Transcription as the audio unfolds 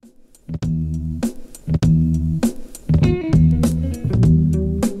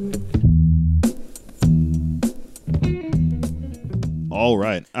All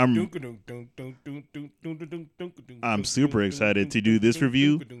right, I'm super excited to do this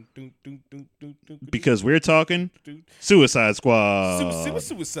review because we're talking Suicide Squad.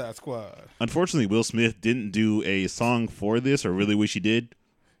 Suicide Squad. Unfortunately, Will Smith didn't do a song for this, or really wish he did.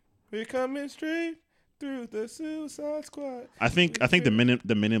 We're coming straight through the Suicide Squad. I think the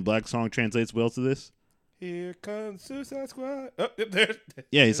Men in Black song translates well to this. Here comes Suicide Squad. Oh, there.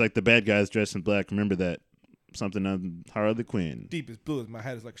 Yeah, he's like the bad guys dressed in black. Remember that. Something on Harley Quinn. Deep as blue as my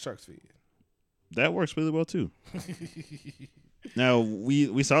hat is like a shark's fin. That works really well too. Now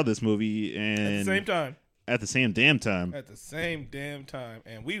we saw this movie and at the same time. At the same damn time. At the same damn time,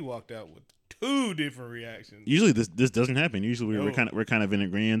 and we walked out with two different reactions. Usually this doesn't happen. Usually we're kind of in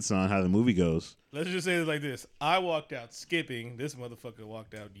agreement on how the movie goes. Let's just say it like this: I walked out skipping. This motherfucker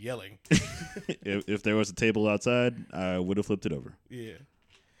walked out yelling. if there was a table outside, I would have flipped it over. Yeah.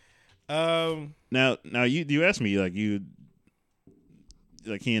 Now you asked me Ian,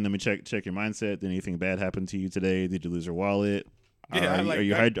 let me check your mindset. Did anything bad happen to you today? Did you lose your wallet? Yeah, are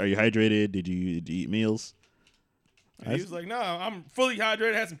you hydrated? Did you eat meals? He was like, "No, I'm fully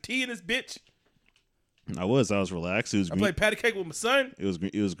hydrated. Had some tea in this bitch." I was relaxed. I played patty cake with my son. It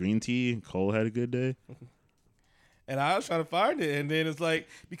was green tea. Cole had a good day. And I was trying to find it, and then it's like,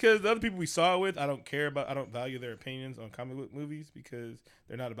 because the other people we saw it with, I don't value their opinions on comic book movies because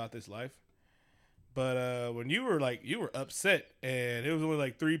they're not about this life. But when you were upset, and it was only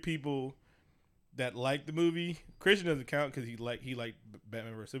like 3 people that liked the movie. Christian doesn't count because he liked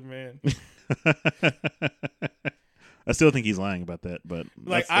Batman vs Superman. I still think he's lying about that, but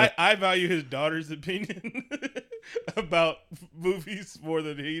I value his daughter's opinion about movies more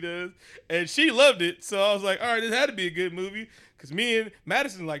than he does, and she loved it. So I was like, all right, this had to be a good movie because me and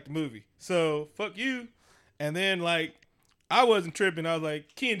Madison liked the movie. So fuck you. And then I wasn't tripping. I was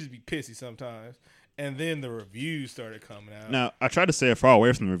like, Ken just be pissy sometimes. And then the reviews started coming out. Now I tried to stay far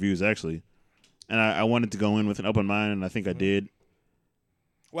away from the reviews actually, and I wanted to go in with an open mind, and I think I did.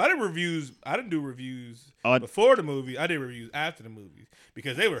 Well, I didn't do reviews before the movie. I did reviews after the movie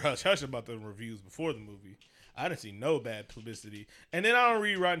because they were hush-hush about the reviews before the movie. I didn't see no bad publicity. And then I don't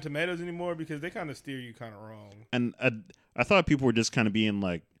read Rotten Tomatoes anymore because they kind of steer you kind of wrong. And I thought people were just kind of being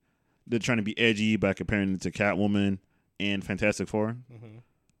they're trying to be edgy by comparing it to Catwoman and Fantastic Four. Mm-hmm.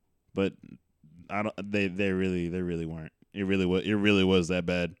 But they really weren't. It really was that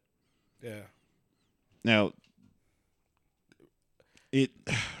bad. Yeah. Now,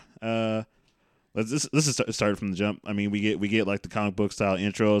 let's just start from the jump. I mean, we get like the comic book style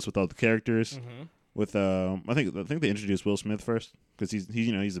intros with all the characters. Mm-hmm. With I think they introduced Will Smith first because he's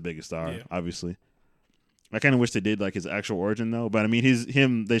the biggest star, obviously. I kind of wish they did like his actual origin though, but I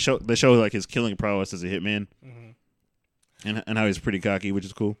mean they show like his killing prowess as a hitman, mm-hmm. and how he's pretty cocky, which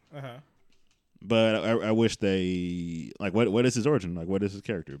is cool. Uh-huh. But I wish they what is his origin, what is his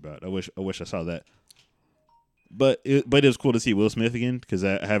character about? I wish I saw that. But it was cool to see Will Smith again because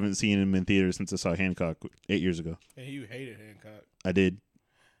I haven't seen him in theaters since I saw Hancock 8 years ago. And you hated Hancock. I did.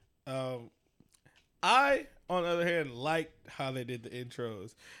 I, on the other hand, liked how they did the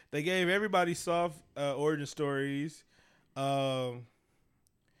intros. They gave everybody soft origin stories. Reason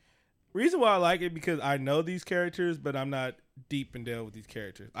why I like it because I know these characters, but I'm not deep in depth with these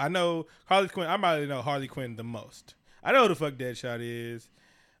characters. I know Harley Quinn. I probably know Harley Quinn the most. I know who the fuck Deadshot is.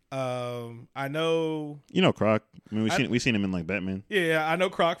 I know. Croc. I mean, we've seen him in Batman. Yeah, I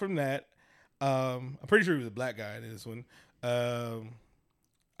know Croc from that. I'm pretty sure he was a black guy in this one.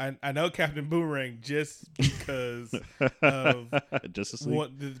 I know Captain Boomerang just because of Justice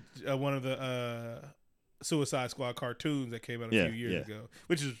League. One of the Suicide Squad cartoons that came out a few years ago,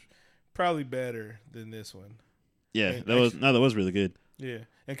 which is probably better than this one. Yeah, that was really good. Yeah,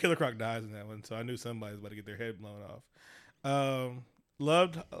 and Killer Croc dies in that one, so I knew somebody was about to get their head blown off.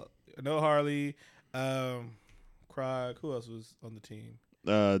 Loved no Harley, Croc. Who else was on the team?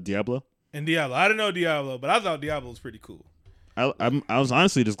 Diablo. And Diablo. I didn't know Diablo, but I thought Diablo was pretty cool. I was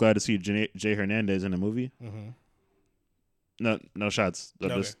honestly just glad to see Jay Hernandez in the movie. Mm-hmm. No shots. I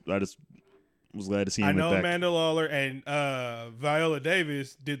just was glad to see him. I know back. Amanda Waller and Viola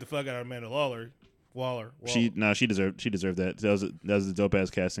Davis did the fuck out of Amanda Waller. She deserved that. That was a dope ass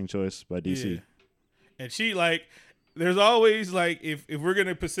casting choice by DC. Yeah. And she there's always if we're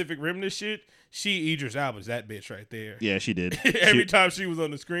gonna Pacific Rim this shit, she Idris Elba's that bitch right there. Yeah, she did. Every time she was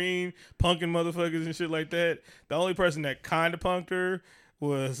on the screen, punking motherfuckers and shit like that. The only person that kind of punked her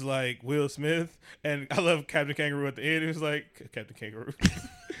was Will Smith, and I love Captain Kangaroo at the end. It was Captain Kangaroo.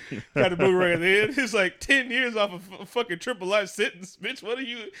 got the boomerang at the end. It's like 10 years off of a fucking triple life sentence, bitch. What are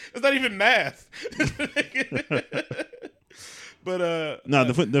you? It's not even math. But no,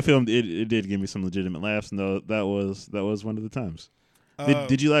 the film it did give me some legitimate laughs, and that was one of the times.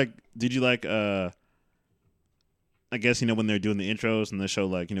 Did you like I guess when they're doing the intros and they show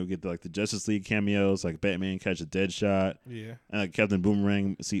like get the Justice League cameos, like Batman catch a Deadshot, yeah, and Captain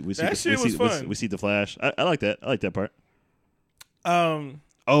Boomerang. We see fun. We see the Flash. I like that. I like that part. Oh,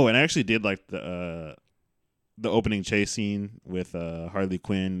 and I actually did like the opening chase scene with Harley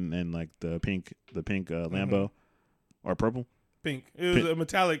Quinn and like the pink Lambo or purple. Pink. It was a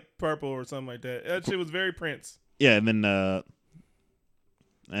metallic purple or something like that. That shit was very Prince. Yeah, and then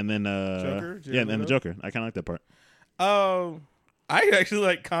Joker. Yeah, and then the Joker. I kind of like that part. I actually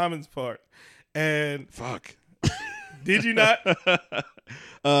like Common's part. And fuck. Did you not?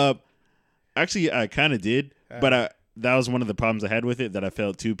 Actually, I kind of did, but that was one of the problems I had with it, that I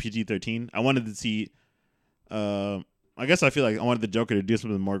felt too PG-13. I wanted to see. I guess I feel like I wanted the Joker to do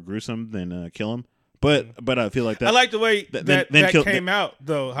something more gruesome than kill him. But I feel like that. I like the way that came out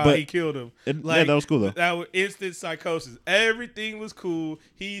though. How he killed him. Yeah, that was cool though. That was instant psychosis. Everything was cool.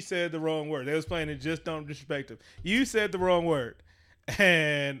 He said the wrong word. They was playing it. Just don't disrespect him. You said the wrong word,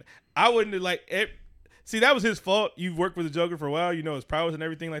 and I wouldn't have like it. See, that was his fault. You've worked with the Joker for a while. You know his prowess and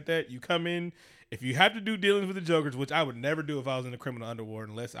everything like that. You come in. If you have to do dealings with the Jokers, which I would never do if I was in the criminal underworld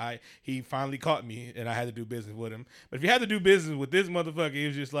unless he finally caught me and I had to do business with him. But if you had to do business with this motherfucker, he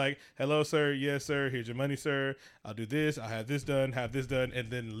was just like, hello, sir. Yes, sir. Here's your money, sir. I'll do this. I'll have this done, and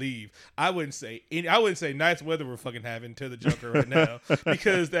then leave. I wouldn't say nice weather we're fucking having to the Joker right now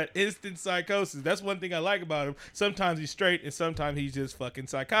because that instant psychosis, that's one thing I like about him. Sometimes he's straight and sometimes he's just fucking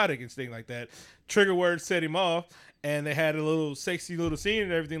psychotic and things like that. Trigger words set him off. And they had a little sexy little scene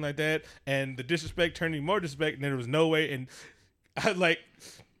and everything like that. And the disrespect turned into more disrespect. And there was no way. And I like,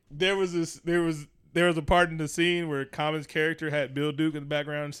 there was a part in the scene where Common's character had Bill Duke in the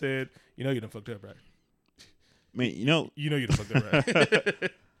background and said, you done fucked up, right? Man, you done fucked up,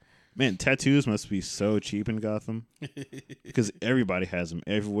 right? Man, tattoos must be so cheap in Gotham because everybody has them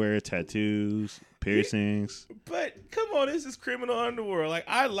everywhere. Tattoos, piercings. But come on, this is criminal underworld. Like,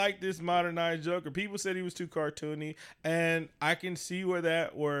 I like this modernized Joker. People said he was too cartoony, and I can see where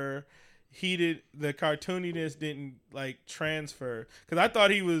the cartooniness didn't like transfer, because I thought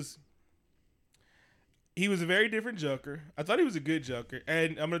he was a very different Joker. I thought he was a good Joker,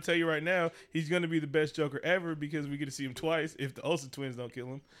 and I'm gonna tell you right now, he's gonna be the best Joker ever because we get to see him twice if the Olsen twins don't kill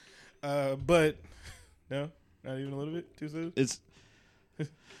him. But no, not even a little bit too soon.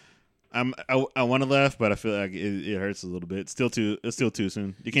 I want to laugh, but I feel like it hurts a little bit. It's still too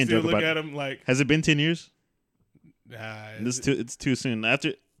soon. You can't joke about it. Him like. Has it been 10 years? Nah, it's too soon.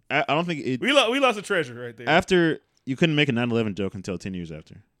 After I don't think it. We lost a treasure right there. After you couldn't make a 9/11 joke until 10 years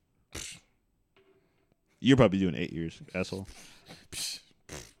after. You're probably doing 8 years, asshole.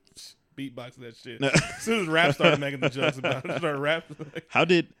 Beatbox that shit. As soon as rap started making the jokes about it, started rapping.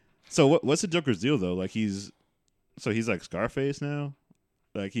 What's the Joker's deal though? Like he's like Scarface now.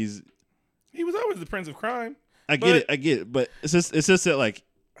 Like he was always the Prince of Crime. I get it, but it's just that like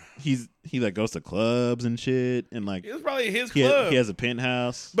he like goes to clubs and shit, and like it was probably his club. He has a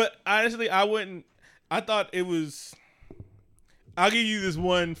penthouse. But honestly, I thought it was. I'll give you this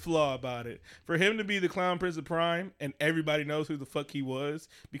one flaw about it. For him to be the Clown Prince of Crime and everybody knows who the fuck he was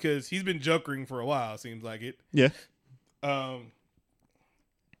because he's been jokering for a while, seems like it. Yeah.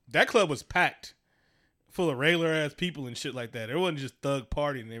 That club was packed full of regular ass people and shit like that. It wasn't just thug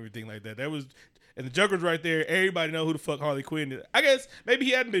partying and everything like that. And the Joker's right there. Everybody know who the fuck Harley Quinn is. I guess maybe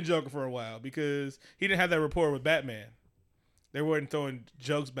he hadn't been Joker for a while because he didn't have that rapport with Batman. They weren't throwing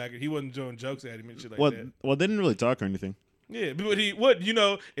jokes back. He wasn't throwing jokes at him and shit like that. Well, they didn't really talk or anything. Yeah, but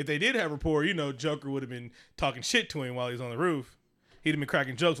if they did have rapport, Joker would have been talking shit to him while he was on the roof. He'd have been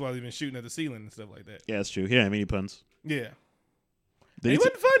cracking jokes while he'd been shooting at the ceiling and stuff like that. Yeah, that's true. He didn't have any puns. Yeah. He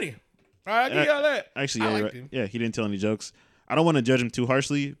wasn't funny. All right, I give y'all that. Actually, yeah, right. Yeah, he didn't tell any jokes. I don't want to judge him too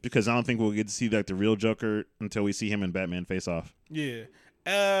harshly because I don't think we'll get to see like the real Joker until we see him and Batman face off. Yeah.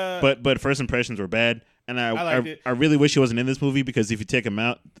 But first impressions were bad, and I really wish he wasn't in this movie because if you take him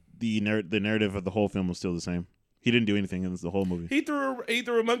out, the narrative of the whole film was still the same. He didn't do anything in the whole movie. He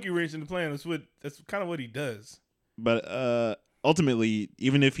threw a monkey wrench in the plan. That's kind of what he does. But ultimately,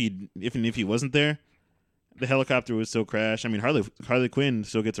 even if he wasn't there, the helicopter would still crash. I mean, Harley Quinn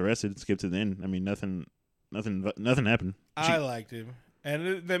still gets arrested. Skip to the end. I mean, nothing happened. I liked him,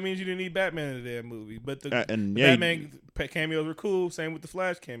 and that means you didn't need Batman in the damn movie. But the Batman cameos were cool. Same with the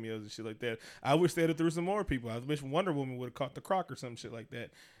Flash cameos and shit like that. I wish they'd have threw some more people. I wish Wonder Woman would have caught the croc or some shit like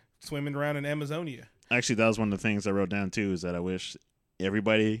that, swimming around in Amazonia. Actually, that was one of the things I wrote down too. Is that I wish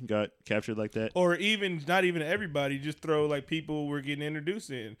everybody got captured like that. Or even not even everybody, just throw like people we're getting introduced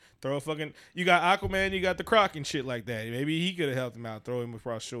in. Throw a fucking you got Aquaman, you got the Croc and shit like that. Maybe he could have helped him out, throw him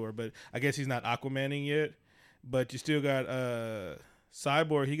across shore, but I guess he's not Aquamaning yet. But you still got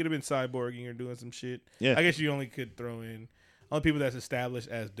Cyborg. He could have been cyborging or doing some shit. Yeah. I guess you only could throw in only people that's established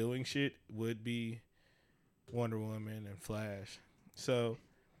as doing shit would be Wonder Woman and Flash. So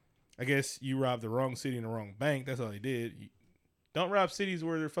I guess you robbed the wrong city and the wrong bank. That's all they did. Don't rob cities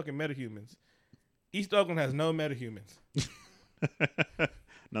where they're fucking metahumans. East Oakland has no metahumans.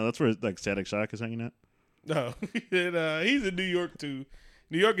 No, that's where like Static Shock is hanging out. No, and, he's in New York too.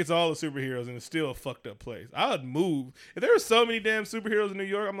 New York gets all the superheroes, and it's still a fucked up place. I would move if there were so many damn superheroes in New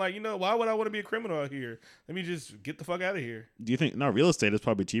York. I'm like, why would I want to be a criminal out here? Let me just get the fuck out of here. Do you think real estate is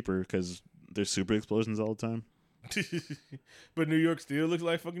probably cheaper because there's super explosions all the time? But New York still looks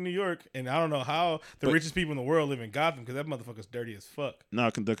like fucking New York, and I don't know how the richest people in the world live in Gotham because that motherfucker's dirty as fuck. No,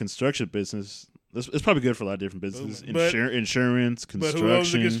 the construction business. It's probably good for a lot of different businesses. Insurance, construction. But who owns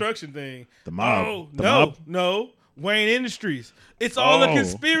the construction thing? The mob. Oh, mob? No. Wayne Industries. It's all a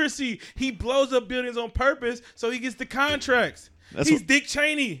conspiracy. He blows up buildings on purpose so he gets the contracts. He's Dick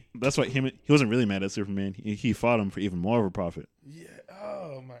Cheney. That's why he wasn't really mad at Superman. He fought him for even more of a profit. Yeah.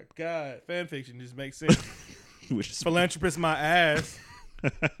 Oh my God. Fan fiction just makes sense. Philanthropist my ass.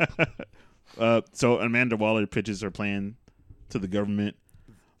 So Amanda Waller pitches her plan to the government.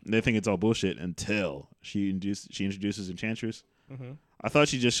 They think it's all bullshit until she introduces Enchantress. Mm-hmm. I thought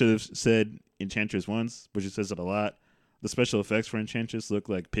she just should have said Enchantress once, but she says it a lot. The special effects for Enchantress look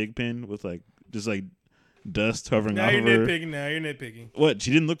like Pigpen with like just like dust hovering off of her. Now you're nitpicking. What?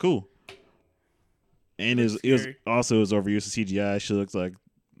 She didn't look cool. And it was overused of CGI. She looked like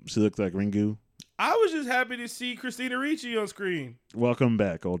Ringu. I was just happy to see Christina Ricci on screen. Welcome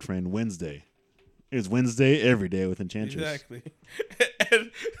back, old friend. Wednesday. It's Wednesday every day with Enchantress. Exactly.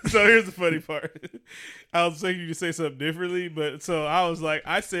 And so here's the funny part. I was thinking you to say something differently, but so I was like,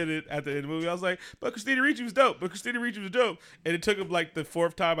 I said it at the end of the movie. I was like, but Christina Ricci was dope. And it took him like the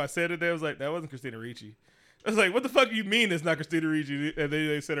fourth time I said it. I was like, that wasn't Christina Ricci. I was like, what the fuck do you mean it's not Christina Ricci? And then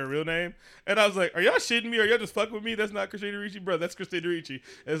they said her real name. And I was like, are y'all shitting me? Are y'all just fucking with me? That's not Christina Ricci? Bro, that's Christina Ricci.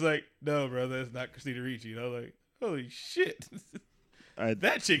 And it's like, no, bro, that's not Christina Ricci. And I was like, holy shit.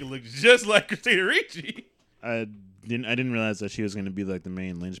 That chick looked just like Christina Ricci. I didn't realize that she was going to be like the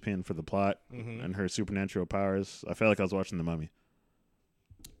main linchpin for the plot and her supernatural powers. I felt like I was watching The Mummy.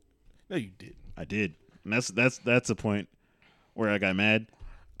 No, you didn't. I did. And that's the point where I got mad.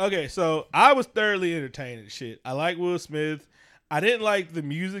 Okay, so I was thoroughly entertained and shit. I like Will Smith. I didn't like the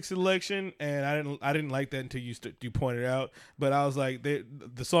music selection, and I didn't like that until you pointed out. But I was like, the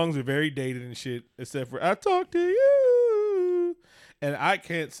songs are very dated and shit, except for "I Talk to You," and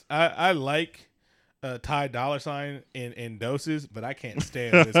I like Ty Dolla $ign in doses, but I can't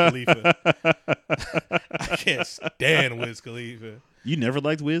stand Wiz Khalifa. I can't stand Wiz Khalifa. You never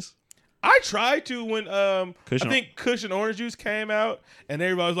liked Wiz? I tried to when I think Kush and Orange Juice came out, and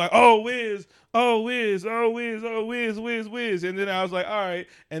everybody was like, "Oh Wiz, oh Wiz, oh Wiz, oh Wiz, Wiz, Wiz," and then I was like, "All right,"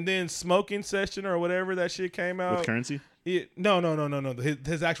 and then Smoking Session or whatever that shit came out with Currency. No,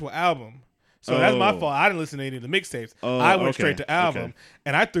 his actual album. So that's my fault. I didn't listen to any of the mixtapes. I went straight to album,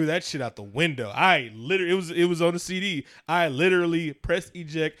 and I threw that shit out the window. It was on the CD. I literally pressed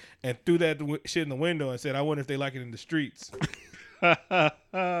eject and threw that shit in the window and said, "I wonder if they like it in the streets."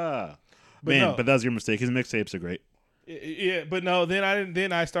 But that was your mistake. His mixtapes are great. Yeah, but no.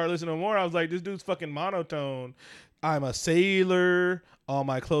 Then I started listening to more. I was like, this dude's fucking monotone. I'm a sailor. All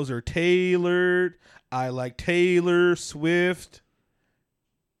my clothes are tailored. I like Taylor Swift.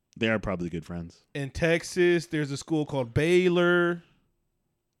 They are probably good friends. In Texas, there's a school called Baylor.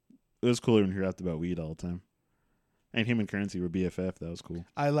 It was cooler when you rapped about weed all the time. And him and Currency were BFF. That was cool.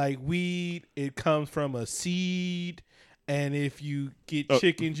 I like weed. It comes from a seed. And if you get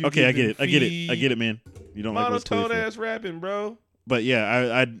chickens, you I get it, man. You don't monotone like ass rapping, bro. But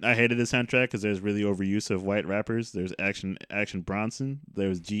yeah, I hated the soundtrack because there's really overuse of white rappers. There's Action Bronson.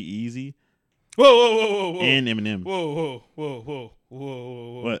 There's G-Eazy. Whoa. And Eminem. Whoa.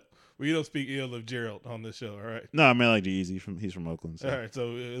 What? Well, you don't speak ill of Gerald on this show, all right? No, I mean like G-Eazy. He's from Oakland. So. All right, so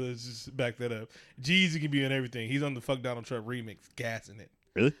let's just back that up. G-Eazy can be on everything. He's on the Fuck Donald Trump remix, gassing it.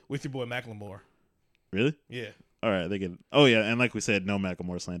 Really? With your boy Macklemore. Really? Yeah. All right, they get it. Oh, yeah, and like we said, no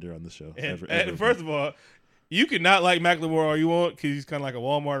Macklemore slander on the show. And first of all, you can not like Macklemore all you want because he's kind of like a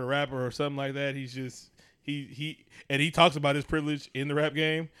Walmart rapper or something like that. He's just, he talks about his privilege in the rap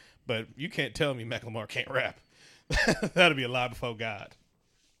game, but you can't tell me Macklemore can't rap. That'll be a lie before God.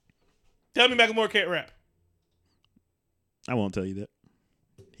 Tell me Macklemore can't rap. I won't tell you that.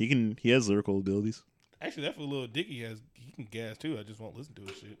 He has lyrical abilities. Actually, that for Lil Dicky he he can gas too. I just won't listen to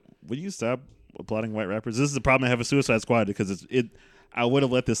his shit. Would you stop applauding white rappers? This is the problem I have with Suicide Squad because I would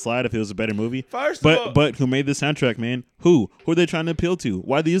have let this slide if it was a better movie. But who made the soundtrack, man? Who are they trying to appeal to?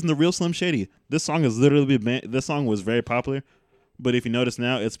 Why are they using the real Slim Shady? This song is literally this song was very popular, but if you notice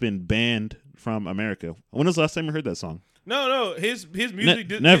now, it's been banned from America. When was the last time you heard that song? No, his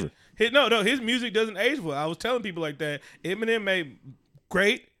music never. His music doesn't age well. I was telling people like that. Eminem made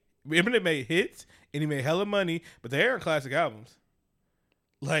hits and he made hella money, but they aren't classic albums.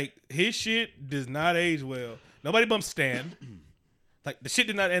 Like his shit does not age well. Nobody bumps Stand. Like the shit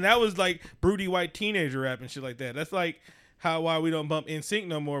did not, and that was like broody white teenager rap and shit like that. That's like why we don't bump NSYNC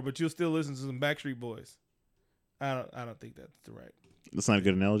no more, but you'll still listen to some Backstreet Boys. I don't think that's the right. That's not a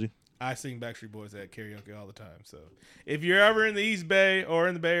good analogy. I sing Backstreet Boys at karaoke all the time. So if you're ever in the East Bay or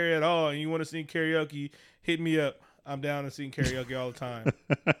in the Bay Area at all and you want to sing karaoke, hit me up. I'm down to sing karaoke all the time.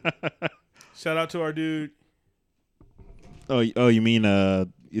 Shout out to our dude. Oh, you mean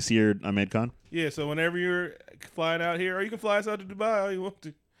Yasir Ahmed Khan? Yeah, so whenever you're flying out here, or you can fly us out to Dubai all you want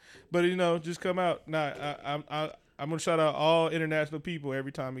to. But, just come out. Nah, I'm going to shout out all international people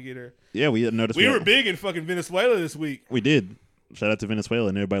every time we get here. Yeah, we noticed. We were big in fucking Venezuela this week. We did. Shout out to Venezuela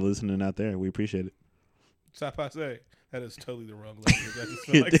and everybody listening out there. We appreciate it. Sapase. That is totally the wrong language. I just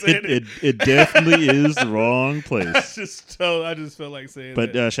felt like saying it. It definitely is the wrong place. I just felt like saying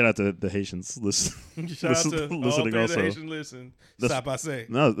but, that. But shout out to the Haitians. Shout out to all three of the Haitians listen. Sapase.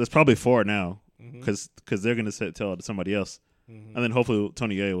 No, there's probably 4 now because they're going to tell it to somebody else. Mm-hmm. And then hopefully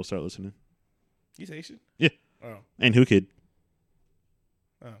Tony Gay will start listening. He's Haitian? Yeah. Oh. And Who Kid.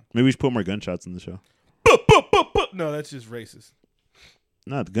 Oh. Maybe we should put more gunshots in the show. No, that's just racist.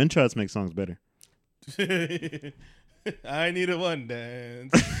 No, the gunshots make songs better. I need a one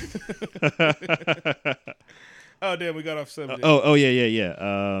dance. Oh damn, we got off subject. Oh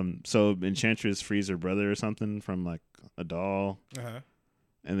yeah. So Enchantress frees her brother or something from like a doll,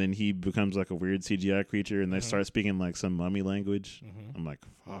 and then he becomes like a weird CGI creature, and they start speaking like some mummy language. I'm like,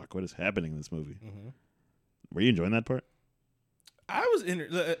 fuck, what is happening in this movie? Were you enjoying that part? I was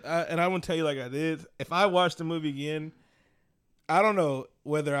and I won't tell you like I did. If I watched the movie again, I don't know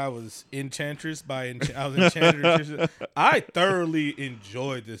whether I was Enchantress I was Enchantress. I thoroughly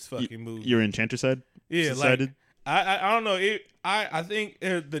enjoyed this fucking movie. You're Enchantress side? Yeah, like I don't know. I think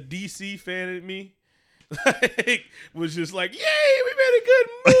the DC fan in me was just like, yay, we made a good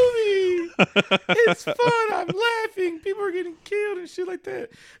movie. It's fun. I'm laughing. People are getting killed and shit like that.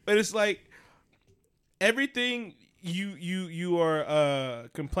 But it's like everything you are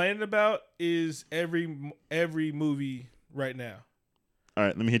complaining about is every movie right now. All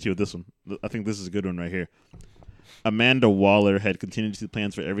right, let me hit you with this one. I think this is a good one right here. Amanda Waller had contingency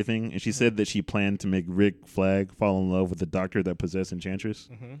plans for everything, and she said that she planned to make Rick Flag fall in love with the doctor that possessed Enchantress.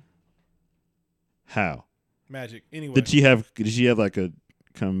 How? Magic. Anyway, did she have like a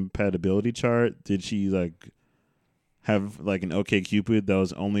compatibility chart? Did she like have like an OK Cupid that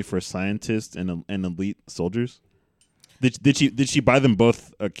was only for scientists and elite soldiers? Did she buy them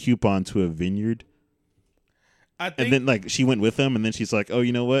both a coupon to a vineyard? And then like she went with them, and then she's like, "Oh,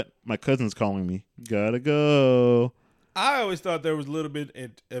 you know what? My cousin's calling me. Gotta go." I always thought there was a little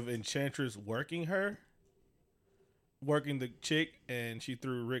bit of Enchantress working the chick, and she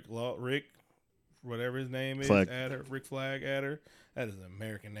threw Rick, whatever his name is, at her. Rick Flag at her. That is an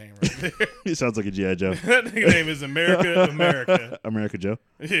American name right there. It sounds like a G.I. Joe. That nigga name is America. America Joe.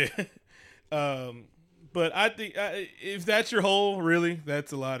 Yeah. But I think if that's your whole, really,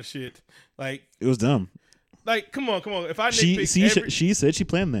 that's a lot of shit. Like it was dumb. Like, come on. If I nitpick she said she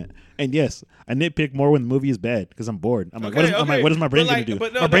planned that, and yes, I nitpick more when the movie is bad because I'm bored. I'm like, what is my brain gonna do?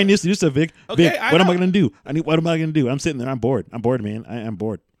 My brain needs to do stuff, Vic. Vic, what am I gonna do? What am I gonna do? I'm sitting there. I'm bored. I'm bored, man. I'm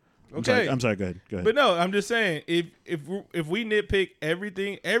bored. I'm sorry. Go ahead. But no, I'm just saying, if we nitpick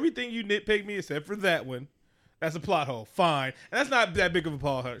everything you nitpick me except for that one, that's a plot hole. Fine, and that's not that big of a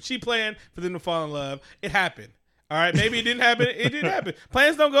plot hole. She planned for them to fall in love. It happened. All right, maybe it didn't happen. It didn't happen.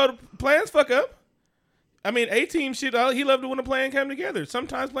 Plans fuck up. I mean, A-Team shit, he loved it when a plan came together.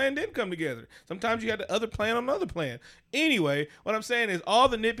 Sometimes plan didn't come together. Sometimes you had the other plan on another plan. Anyway, what I'm saying is all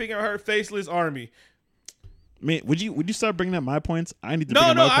the nitpicking of her faceless army. Man, would you stop bringing up my points? I need to bring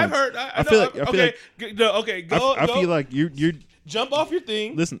up my points. I feel like you're jump off your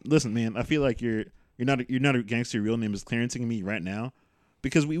thing. Listen, man. I feel like you're not a gangster. Your real name is Clarencing me right now.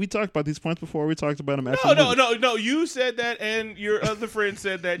 Because we talked about these points before. We talked about them after. No. You said that, and your other friend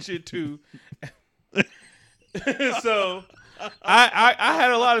said that shit too. So I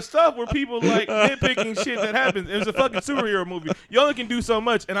had a lot of stuff where people like nitpicking shit that happens. It was a fucking superhero movie. You only can do so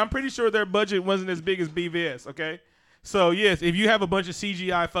much, and I'm pretty sure their budget wasn't as big as BVS. Okay, so yes, if you have a bunch of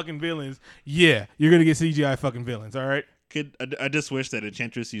CGI fucking villains, yeah, you're gonna get CGI fucking villains. All right. I just wish that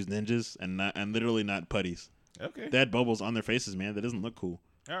Enchantress used ninjas and literally not putties. Okay. They had bubbles on their faces, man. That doesn't look cool.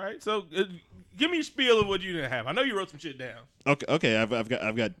 All right. So give me a spiel of what you didn't have. I know you wrote some shit down. Okay. I've got.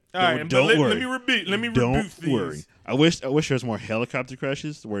 All right. Don't worry. Let me repeat. Don't worry. I wish there was more helicopter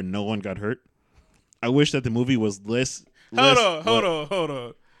crashes where no one got hurt. I wish that the movie was less. Hold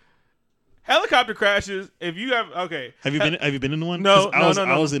on. Helicopter crashes. If you have Have you been in one? No.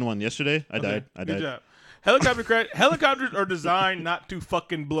 I was in one yesterday. I died. Good job. Helicopter crash. Helicopters are designed not to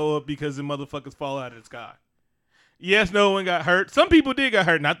fucking blow up because the motherfuckers fall out of the sky. Yes, no one got hurt. Some people did get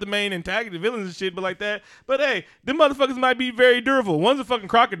hurt. Not the main antagonist, the villains and shit, but like that. But hey, them motherfuckers might be very durable. One's a fucking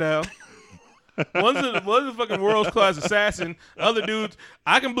crocodile. One's a fucking world's class assassin. Other dudes,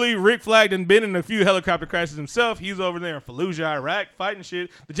 I can believe Rick Flag done been in a few helicopter crashes himself. He's over there in Fallujah, Iraq, fighting shit.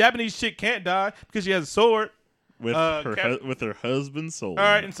 The Japanese chick can't die because she has a sword. With her husband's soul. All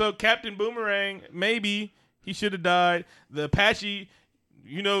right, and so Captain Boomerang, maybe he should have died. The Apache,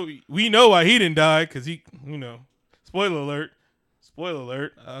 we know why he didn't die because he, spoiler alert.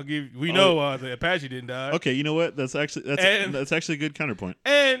 We know why the Apache didn't die. Okay, you know what? That's actually a good counterpoint.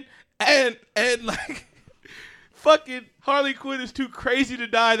 And like, fucking Harley Quinn is too crazy to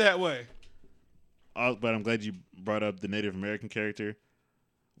die that way. But I'm glad you brought up the Native American character.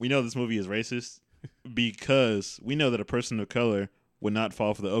 We know this movie is racist because we know that a person of color would not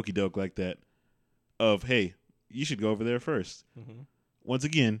fall for the okie doke like that. Of hey, you should go over there first. Mm-hmm. Once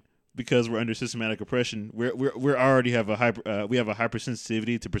again, because we're under systematic oppression, we already have a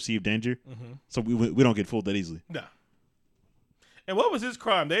hypersensitivity to perceived danger, so we don't get fooled that easily. No. And what was his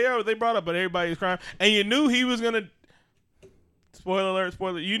crime? They brought up everybody's crime, and you knew he was gonna. Spoiler alert!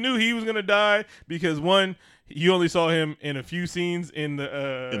 You knew he was gonna die because one, you only saw him in a few scenes in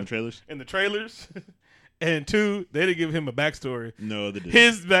the trailers. And two, they didn't give him a backstory. No, they didn't.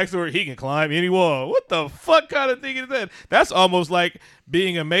 His backstory, he can climb any wall. What the fuck kind of thing is that? That's almost like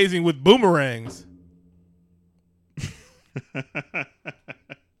being amazing with boomerangs.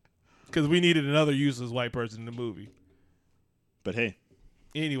 Because we needed another useless white person in the movie. But hey.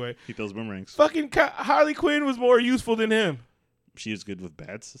 Anyway. Keep those boomerangs. Fucking Harley Quinn was more useful than him. She is good with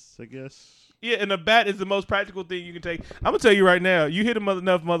bats, I guess. Yeah, and a bat is the most practical thing you can take. I'm going to tell you right now, you hit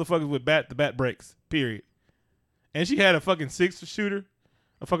enough motherfuckers with the bat breaks. Period. And she had a fucking 6-shooter,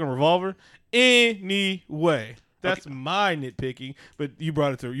 a fucking revolver. Anyway, that's my nitpicking. But you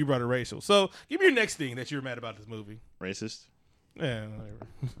brought it racial. So give me your next thing that you're mad about this movie. Racist. Yeah, whatever.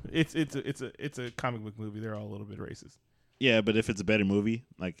 It's a comic book movie. They're all a little bit racist. Yeah, but if it's a better movie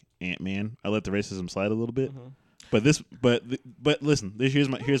like Ant-Man, I let the racism slide a little bit. Mm-hmm. But listen, here's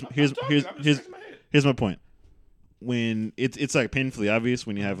my point. When it's like painfully obvious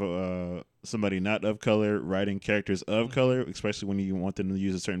when you have somebody not of color writing characters of color, especially when you want them to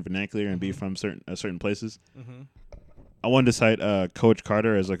use a certain vernacular and be from certain places. Mm-hmm. I wanted to cite Coach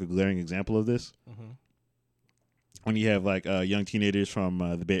Carter as like a glaring example of this. Mm-hmm. When you have like young teenagers from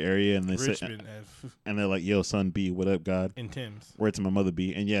the Bay Area and they're like, "Yo, son, B, what up, God?" In Tim's. Word to my mother,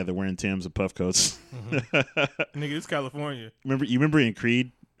 B, and yeah, they're wearing Tim's and puff coats. Mm-hmm. Nigga, it's California. Remember in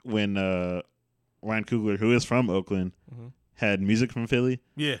Creed when Ryan Coogler, who is from Oakland, had music from Philly?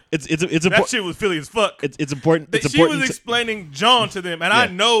 Yeah, it's that shit was Philly as fuck. It's important. She was explaining John to them, and I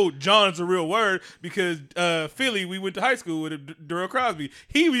know John is a real word because Philly, we went to high school with Darrell Crosby.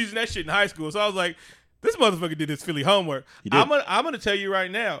 He was using that shit in high school, so I was like, this motherfucker did his Philly homework. I'm gonna tell you right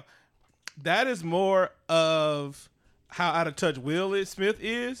now, that is more of how out of touch Will Smith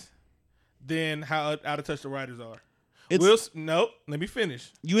is than how out of touch the writers are. Nope. Let me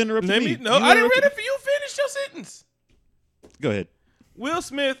finish. You interrupted me. No, I didn't read it for you. Finish your sentence. Go ahead. Will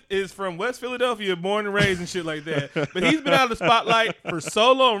Smith is from West Philadelphia, born and raised and shit like that. But he's been out of the spotlight for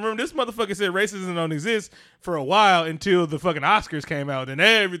so long. Remember, this motherfucker said racism don't exist for a while until the fucking Oscars came out. And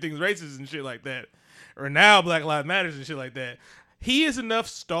everything's racist and shit like that. Or now Black Lives Matters and shit like that. He is enough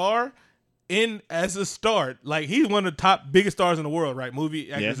star as a start. Like, he's one of the top biggest stars in the world, right?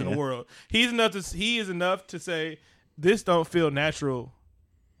 Movie actors in the world. He is enough to say, this don't feel natural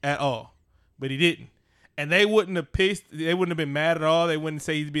at all. But he didn't. And they wouldn't have been mad at all. They wouldn't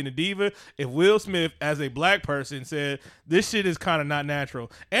say he's being a diva if Will Smith, as a black person, said, this shit is kind of not natural.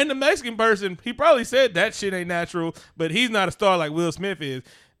 And the Mexican person, he probably said that shit ain't natural, but he's not a star like Will Smith is.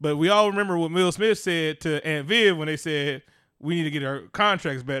 But we all remember what Will Smith said to Aunt Viv when they said, we need to get our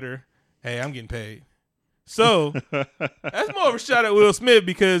contracts better. Hey, I'm getting paid. So that's more of a shot at Will Smith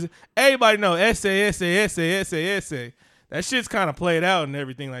because everybody know essay. That shit's kind of played out and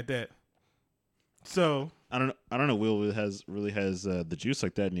everything like that. So I don't know. Will really has the juice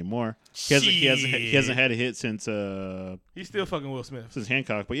like that anymore. He hasn't had a hit since he's still fucking Will Smith since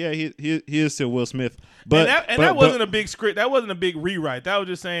Hancock. But yeah, he is still Will Smith. But that wasn't a big script. That wasn't a big rewrite. That was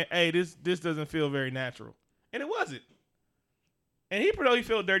just saying, hey, this doesn't feel very natural, and it wasn't. And he probably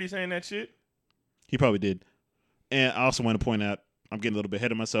felt dirty saying that shit. He probably did. And I also want to point out, I'm getting a little bit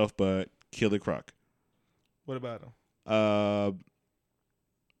ahead of myself, but Killer Croc. What about him?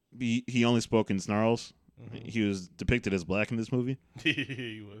 He only spoke in snarls. Mm-hmm. He was depicted as black in this movie.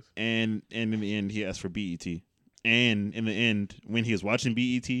 He was. And in the end, he asked for BET. And in the end, when he was watching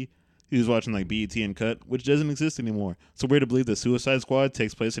BET, he was watching like BET Uncut, which doesn't exist anymore. So we're to believe that Suicide Squad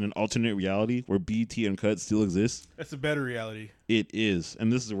takes place in an alternate reality where BET Uncut still exists. That's a better reality. It is.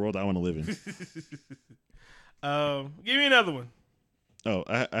 And this is the world I want to live in. Give me another one. Oh,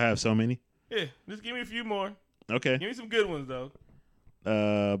 I have so many? Yeah, just give me a few more. Okay. Give me some good ones, though.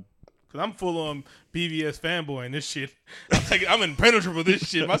 Cause I'm full on BVS fanboy and this shit. I'm impenetrable with this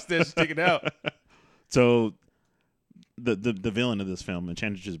shit. My stash is sticking out. So, the villain of this film,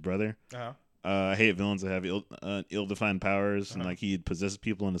 Enchantress's brother. Uh-huh. I hate villains that have ill-defined powers, and like he possesses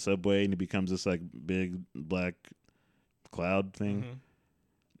people in the subway, and he becomes this like big black cloud thing. Mm-hmm.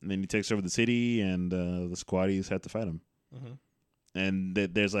 And then he takes over the city, and the squaddies have to fight him. Mm-hmm. And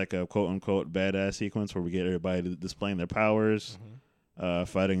there's like a quote-unquote badass sequence where we get everybody displaying their powers. Mm-hmm.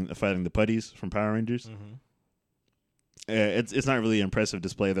 Fighting the putties from Power Rangers. Mm-hmm. It's not really an impressive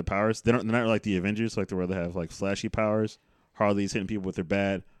display of their powers. They're not like the Avengers, like where they have like flashy powers. Harley's hitting people with their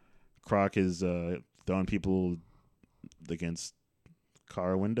bat. Croc is throwing people against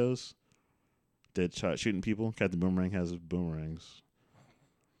car windows. Deadshot shooting people. Captain Boomerang has boomerangs.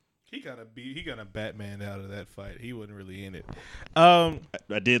 He got a Batman out of that fight. He wasn't really in it. I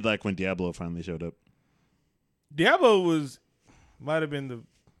did like when Diablo finally showed up. Diablo might have been the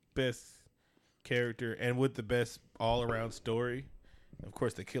best character and with the best all-around story. Of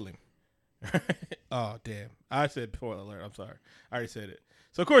course, they kill him. Oh, damn. I said before alert. I'm sorry. I already said it.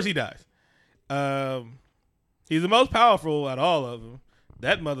 So, of course, he dies. He's the most powerful out of all of them.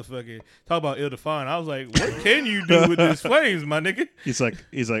 That motherfucker, talk about ill-defined. I was like, what can you do with these flames, my nigga? He's like,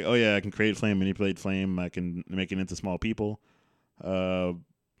 oh, yeah, I can create flame, manipulate flame. I can make it into small people.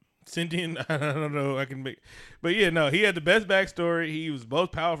 Sentient, I don't know. I can make, but yeah, no. He had the best backstory. He was the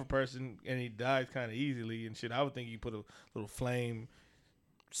most powerful person, and he died kind of easily and shit. I would think you put a little flame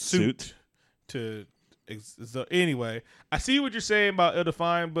suit to. So anyway, I see what you're saying about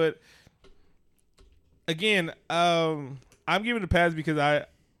ill-defined, but again, I'm giving it a pass because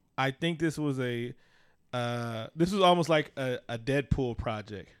I think this was this was almost like a Deadpool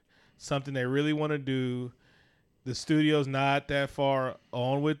project, something they really want to do. The studio's not that far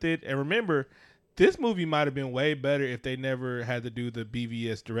on with it. And remember, this movie might have been way better if they never had to do the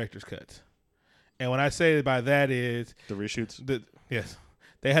BVS director's cuts. And when I say by that is... the reshoots? Yes.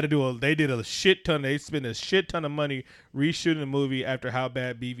 They had to they did a shit ton. They spent a shit ton of money reshooting the movie after how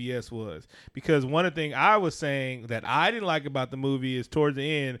bad BVS was. Because one of the things I was saying that I didn't like about the movie is towards the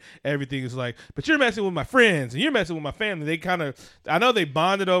end, everything is like, but you're messing with my friends and you're messing with my family. They kind of, I know they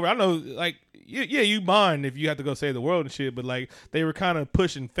bonded over. I know, like, yeah, you bond if you have to go save the world and shit, but like they were kind of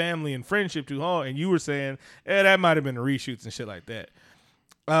pushing family and friendship too hard. And you were saying, that might have been the reshoots and shit like that.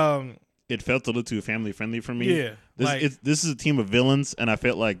 It felt a little too family friendly for me. Yeah, this is a team of villains, and I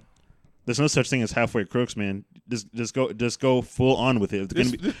felt like there's no such thing as halfway crooks, man. Just go full on with it.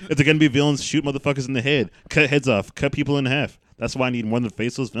 If they're gonna be villains, shoot motherfuckers in the head, cut heads off, cut people in half. That's why I need more than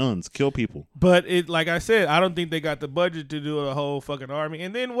faceless villains. Kill people. But like I said, I don't think they got the budget to do a whole fucking army.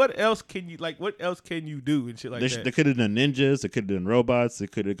 And then what else can you do and shit like that? They could have done ninjas. They could have done robots. They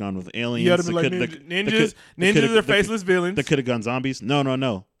could have gone with aliens. You gotta be like ninjas. Ninjas are faceless villains. They could have gone zombies.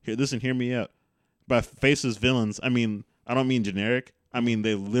 No. Hear me out. By faceless villains, I don't mean generic. I mean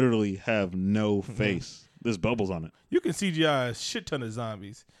they literally have no face. There's bubbles on it. You can CGI a shit ton of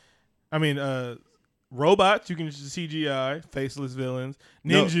zombies. Robots, you can CGI, faceless villains.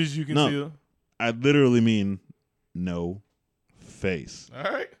 Ninjas, you can see. I literally mean no face.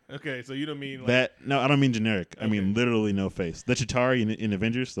 All right. Okay, so you don't mean like... that. No, I don't mean generic. Okay. I mean literally no face. The Chitauri in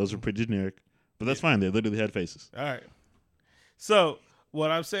Avengers, those are pretty generic. But that's fine. They literally had faces. All right. So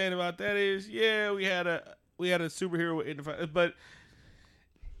what I'm saying about that is, yeah, we had a superhero with, but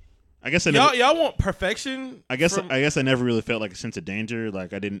I guess y'all want perfection. I guess I never really felt like a sense of danger.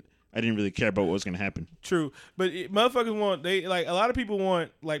 Like I didn't really care about what was going to happen. True, but motherfuckers want a lot of people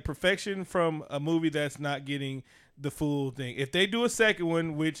want like perfection from a movie that's not getting the full thing. If they do a second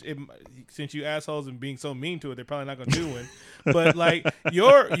one, which since you assholes and being so mean to it, they're probably not going to do one. But like you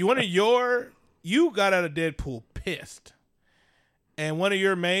got out of Deadpool pissed. And one of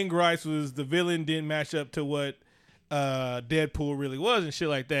your main gripes was the villain didn't match up to what Deadpool really was and shit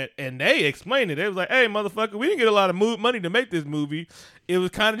like that. And they explained it. They was like, hey, motherfucker, we didn't get a lot of money to make this movie. It was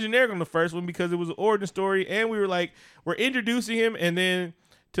kind of generic on the first one because it was an origin story. And we were like, we're introducing him. And then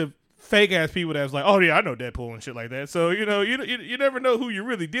to fake ass people that was like, oh, yeah, I know Deadpool and shit like that. So, you know, you never know who you're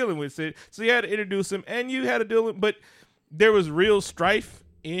really dealing with. So you had to introduce him and you had to deal with, but there was real strife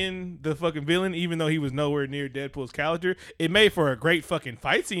in the fucking villain, even though he was nowhere near Deadpool's character. It made for a great fucking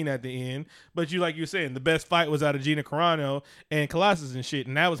fight scene at the end, but like you were saying, the best fight was out of Gina Carano and Colossus and shit,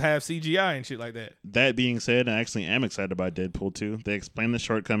 and that was half CGI and shit like that. That being said, I actually am excited about Deadpool 2. They explain the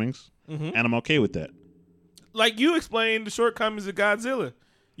shortcomings, and I'm okay with that. Like you explained the shortcomings of Godzilla.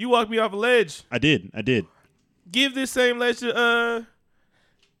 You walked me off a ledge. I did. Give this same ledge to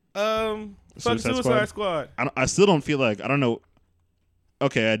Suicide Squad. I still don't feel like, I don't know.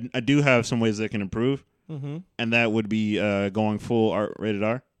 Okay, I do have some ways that can improve, and that would be going full rated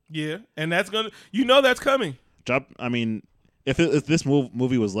R. Yeah, and that's that's coming. I mean, if this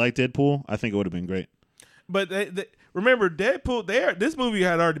movie was like Deadpool, I think it would have been great. But remember, Deadpool. This movie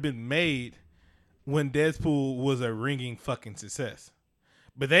had already been made when Deadpool was a ringing fucking success.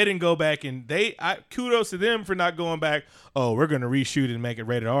 But they didn't go back and kudos to them for not going back. Oh, we're gonna reshoot it and make it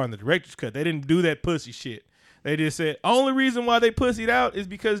rated R in the director's cut. They didn't do that pussy shit. They just said only reason why they pussied out is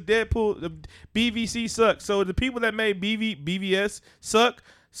because Deadpool, the BVC sucks. So the people that made BVS suck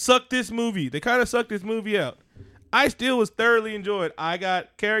this movie. They kind of sucked this movie out. I still was thoroughly enjoyed. I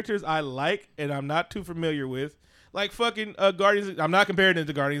got characters I like and I'm not too familiar with, like fucking Guardians. I'm not comparing it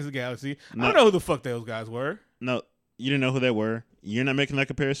to Guardians of the Galaxy. No. I don't know who the fuck those guys were. No, you didn't know who they were. You're not making that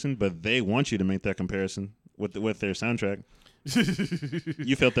comparison, but they want you to make that comparison with their soundtrack.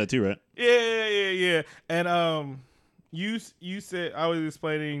 You felt that too, right? Yeah. And you said, I was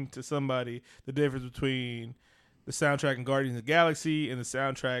explaining to somebody the difference between the soundtrack in Guardians of the Galaxy and the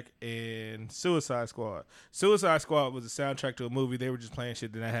soundtrack in Suicide Squad. Suicide Squad was a soundtrack to a movie. They were just playing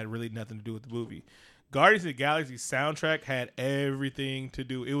shit that had really nothing to do with the movie. Guardians of the Galaxy soundtrack had everything to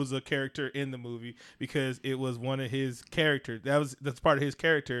do. It was a character in the movie because it was one of his characters. That's part of his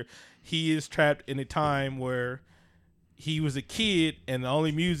character. He is trapped in a time where he was a kid and the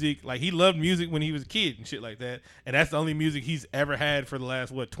only music, like he loved music when he was a kid and shit like that. And that's the only music he's ever had for the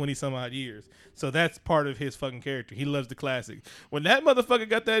last, 20 some odd years. So that's part of his fucking character. He loves the classic. When that motherfucker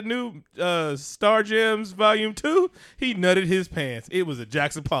got that new Star Gems Volume 2, he nutted his pants. It was a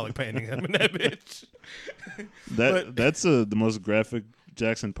Jackson Pollock painting in that bitch. That's the most graphic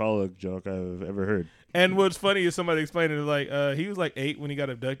Jackson Pollock joke I've ever heard. And what's funny is somebody explained it like, he was like 8 when he got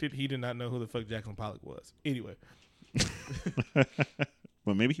abducted. He did not know who the fuck Jackson Pollock was. Anyway.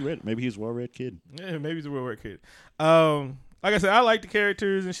 Well, maybe he read it. Maybe he's a well-read kid. Yeah, maybe he's a well-read kid. Like I said, I like the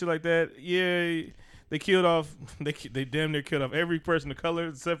characters and shit like that. Yeah, they killed off. They damn near killed off every person of color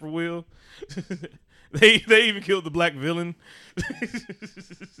except for Will. They even killed the black villain.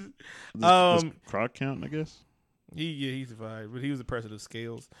 Does Croc count? I guess. He survived, but he was a person of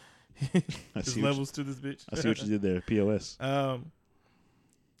scales. There's levels to this bitch. I see what you did there. POS.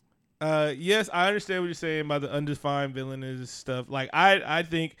 Yes, I understand what you're saying about the undefined villainous stuff. Like, I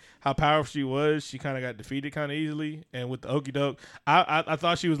think how powerful she was, she kind of got defeated kind of easily. And with the okey doke, I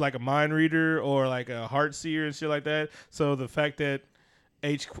thought she was like a mind reader or like a heart seer and shit like that. So the fact that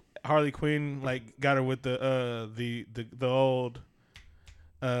Harley Quinn like got her with the old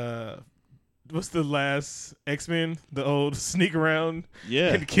what's the last X-Men? The old sneak around,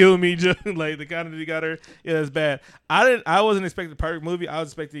 and kill me, like the kind of they got her. Yeah, that's bad. I wasn't expecting a perfect movie. I was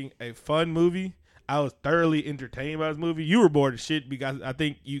expecting a fun movie. I was thoroughly entertained by this movie. You were bored as shit because I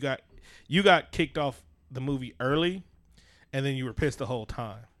think you got kicked off the movie early, and then you were pissed the whole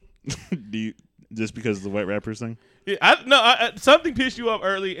time. Just because of the white rappers thing? Yeah, something pissed you off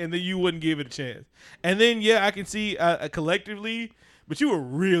early, and then you wouldn't give it a chance. And then I can see collectively. But you were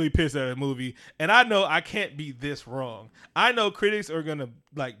really pissed at the movie, and I know I can't be this wrong. I know critics are gonna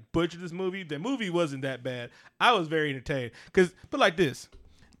like butcher this movie. The movie wasn't that bad. I was very entertained. But like this,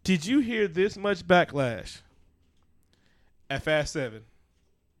 did you hear this much backlash at Fast 7?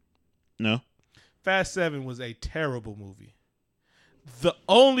 No. Fast 7 was a terrible movie. The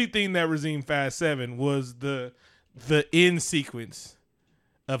only thing that redeemed Fast 7 was the end sequence.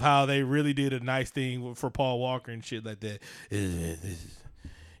 Of how they really did a nice thing for Paul Walker and shit like that. You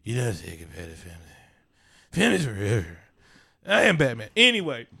know, say competitive family. Family's forever. I am Batman.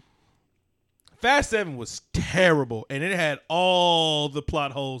 Anyway, Fast 7 was terrible, and it had all the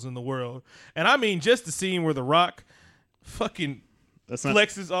plot holes in the world. And I mean, just the scene where The Rock fucking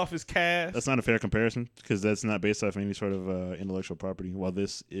flexes off his cast. That's not a fair comparison, because that's not based off any sort of intellectual property, while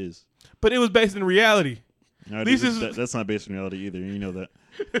this is. But it was based in reality. No, that's not based on reality either. You know that.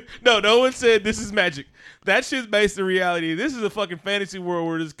 No one said this is magic. That shit's based in reality. This is a fucking fantasy world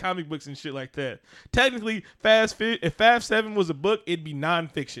where there's comic books and shit like that. Technically, if Fast 7 was a book, it'd be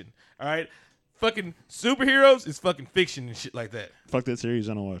nonfiction. All right? Fucking superheroes is fucking fiction and shit like that. Fuck that series.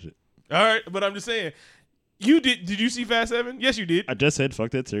 I don't watch it. All right? But I'm just saying. Did you see Fast 7? Yes, you did. I just said fuck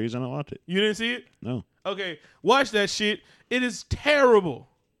that series. I don't watch it. You didn't see it? No. Okay. Watch that shit. It is terrible.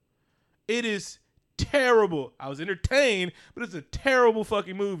 It is terrible. I was entertained, but it's a terrible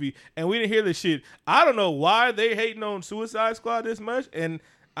fucking movie, and we didn't hear this shit. I don't know why they hating on Suicide Squad this much, and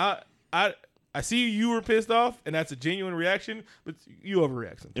I see you were pissed off, and that's a genuine reaction, but you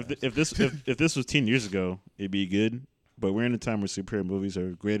overreact sometimes. If this was 10 years ago, it'd be good, but we're in a time where superhero movies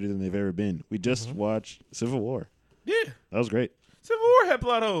are greater than they've ever been. We just watched Civil War. Yeah, that was great. Civil War had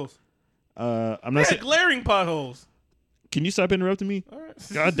plot holes. I'm not saying glaring potholes. Can you stop interrupting me? All right.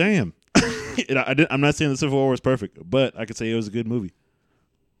 God damn. I'm not saying the Civil War was perfect, but I could say it was a good movie.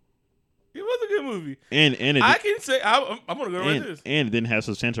 It was a good movie. And I can say I'm gonna go right this. And it didn't have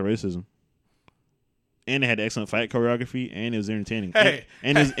substantial racism. And it had excellent fight choreography, and it was entertaining. Hey,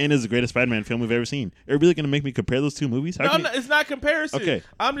 and it was the greatest Spider-Man film we've ever seen. Are you really gonna make me compare those two movies? It's not comparison. Okay.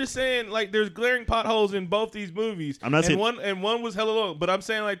 I'm just saying like there's glaring potholes in both these movies. I'm not saying one was hella long, but I'm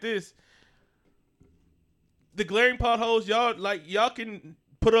saying like this. The glaring potholes, y'all can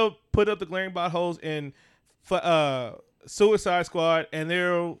put up the glaring potholes in Suicide Squad, and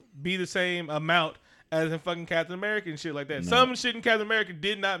there'll be the same amount as in fucking Captain America and shit like that. No. Some shit in Captain America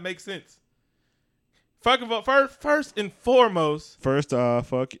did not make sense. First and foremost.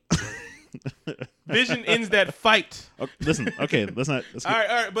 Fuck. Vision ends that fight. Okay, listen, okay, let's not. All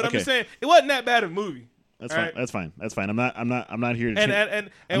right, but okay. I'm just saying it wasn't that bad of a movie. That's fine. Right? That's fine. I'm not here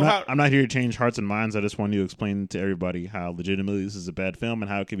to. I'm not here to change hearts and minds. I just want to explain to everybody how legitimately this is a bad film and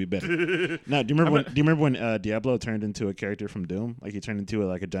how it could be better. Now, do you remember when Diablo turned into a character from Doom? Like he turned into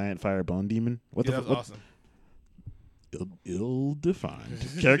a giant fire bone demon. That was awesome. Ill-defined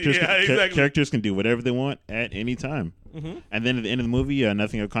characters. Exactly. Characters can do whatever they want at any time. Mm-hmm. And then at the end of the movie,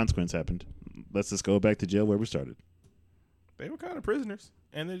 nothing of consequence happened. Let's just go back to jail where we started. They were kind of prisoners,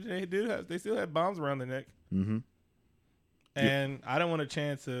 and they still had bombs around their neck. Mm-hmm. And I don't want a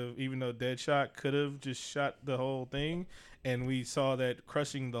chance of, even though Deadshot could have just shot the whole thing, and we saw that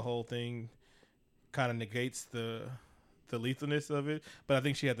crushing the whole thing kind of negates the lethalness of it. But I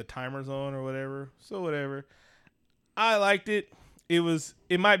think she had the timers on or whatever. So whatever. I liked it.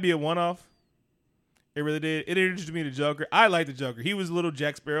 It might be a one-off. It really did. It introduced me to Joker. I liked the Joker. He was a little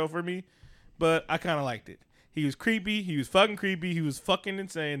Jack Sparrow for me, but I kind of liked it. He was creepy. He was fucking creepy. He was fucking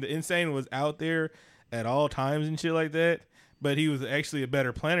insane. The insane was out there at all times and shit like that. But he was actually a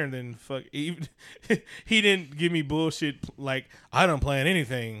better planner than fuck. Even he didn't give me bullshit like I don't plan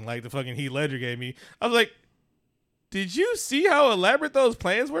anything like the fucking Heath Ledger gave me. I was like, did you see how elaborate those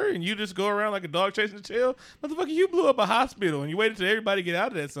plans were? And you just go around like a dog chasing a tail? Motherfucker, you blew up a hospital and you waited till everybody get out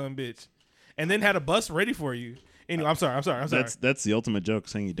of that son bitch, and then had a bus ready for you. Anyway, I'm sorry. That's the ultimate joke,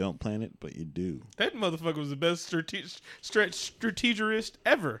 saying you don't plan it, but you do. That motherfucker was the best strategist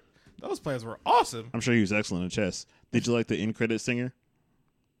ever. Those plans were awesome. I'm sure he was excellent at chess. Did you like the end credit singer?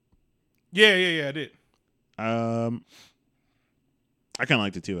 Yeah, I did. I kind of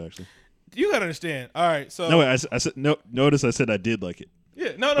liked it too, actually. You gotta understand. All right, so no, wait, I said no. Notice I said I did like it.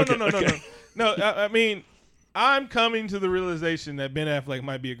 Yeah, no. I mean, I'm coming to the realization that Ben Affleck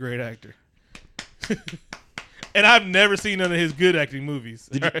might be a great actor. And I've never seen none of his good acting movies.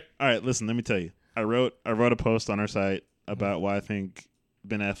 All right, listen, let me tell you. I wrote a post on our site about why I think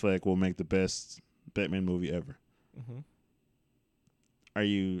Ben Affleck will make the best Batman movie ever. Mm-hmm. Are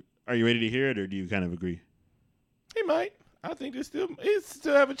you ready to hear it, or do you kind of agree? He might. I think he still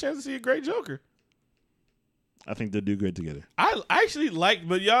have a chance to see a great Joker. I think they'll do great together. I actually like,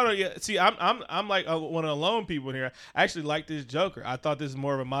 but y'all don't see. I'm like one of the lone people in here. I actually like this Joker. I thought this is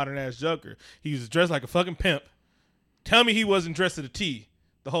more of a modern ass Joker. He was dressed like a fucking pimp. Tell me he wasn't dressed to the T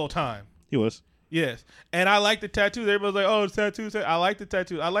the whole time. He was. Yes, and I like the tattoos. Everybody's like, "Oh, it's tattoos." I like the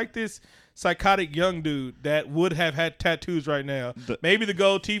tattoos. I like this psychotic young dude that would have had tattoos right now. Maybe the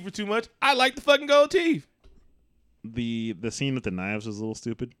gold teeth were too much. I like the fucking gold teeth. The scene with the knives was a little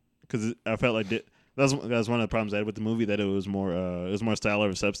stupid because I felt like that was one of the problems I had with the movie, that it was more style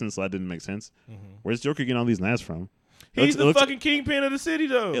over substance, so that didn't make sense. Mm-hmm. Where's Joker getting all these knives from? He's the fucking kingpin of the city,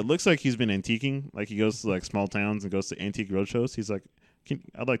 though. It looks like he's been antiquing. Like he goes to like small towns and goes to antique roadshows. He's like,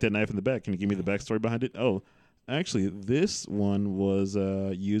 I'd like that knife in the back. Can you give me the backstory behind it? Oh, actually, this one was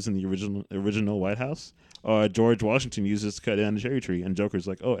used in the original White House. George Washington used this to cut down the cherry tree, and Joker's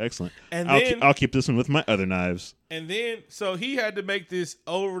like, "Oh, excellent! And I'll keep this one with my other knives." And then, so he had to make this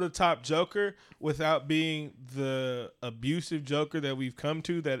over-the-top Joker without being the abusive Joker that we've come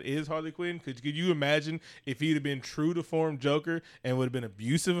to that is Harley Quinn. Could you imagine if he'd have been true to form Joker and would have been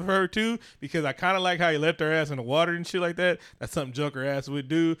abusive of her too? Because I kind of like how he left her ass in the water and shit like that. That's something Joker ass would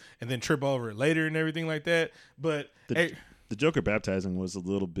do, and then trip over it later and everything like that. But the Joker baptizing was a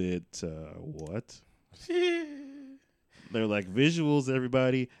little bit, what? They're like visuals,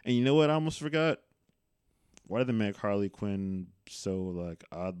 everybody. And you know what I almost forgot? Why did they make Harley Quinn so like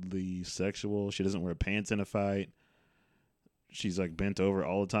oddly sexual? She doesn't wear pants in a fight. She's like bent over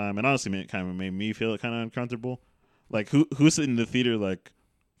all the time, and honestly, it kind of made me feel kind of uncomfortable. Like who's sitting in the theater like,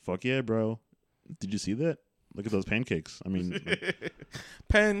 fuck yeah, bro? Did you see that? Look at those pancakes. I mean,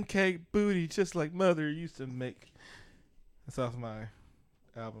 pancake booty, just like mother used to make. That's off my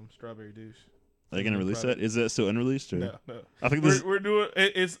album, Strawberry Douche. Are they gonna release that? Is that still unreleased? Or? No. I think we're doing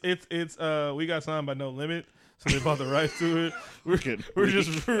it's we got signed by No Limit, so they bought the rights to it. We're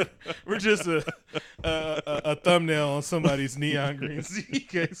just a thumbnail on somebody's neon green CD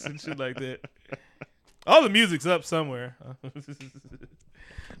case and shit like that. All the music's up somewhere.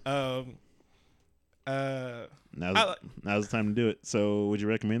 Now's the time to do it. So, would you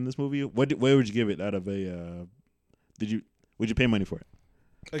recommend this movie? What would you give it out of a? Would you pay money for it?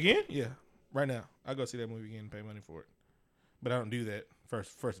 Again? Yeah. Right now, I'll go see that movie again and pay money for it. But I don't do that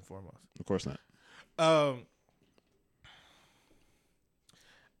first and foremost. Of course not. I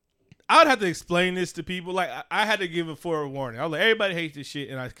would have to explain this to people. Like, I had to give a forewarning. I was like, everybody hates this shit,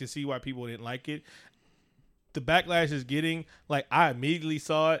 and I could see why people didn't like it. The backlash is getting, like, I immediately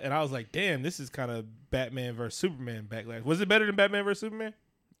saw it, and I was like, damn, this is kind of Batman versus Superman backlash. Was it better than Batman versus Superman?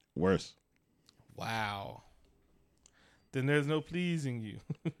 Worse. Wow. Then there's no pleasing you.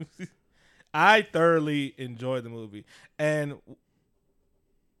 I thoroughly enjoyed the movie, and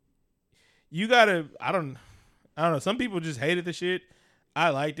you gotta. I don't know. Some people just hated the shit. I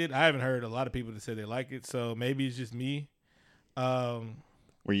liked it. I haven't heard a lot of people that said they like it, so maybe it's just me. Were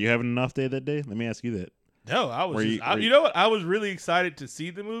you having an off day that day? Let me ask you that. No, I was. You know what? I was really excited to see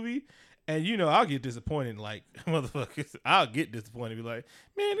the movie, and I'll get disappointed. Like motherfuckers, I'll get disappointed. Be like,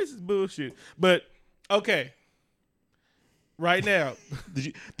 man, this is bullshit. But okay. Right now,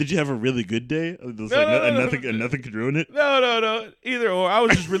 did you have a really good day? Nothing could ruin it. No. Either or. I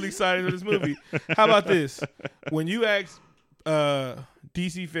was just really excited for this movie. How about this? When you ask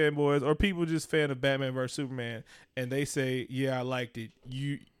DC fanboys or people just fan of Batman vs Superman, and they say, "Yeah, I liked it,"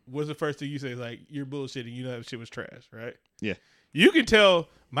 what's the first thing you say? Is like, you're bullshitting. You know that shit was trash, right? Yeah. You can tell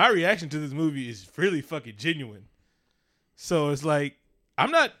my reaction to this movie is really fucking genuine. So it's like, I'm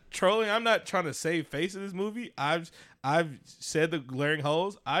not trolling. I'm not trying to save face of this movie. I've said the glaring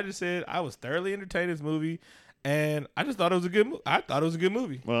holes. I just said I was thoroughly entertained in this movie, and I just thought it was a good movie. I thought it was a good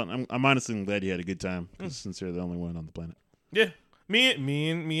movie. Well, I'm honestly glad you had a good time, since you're the only one on the planet. Yeah, me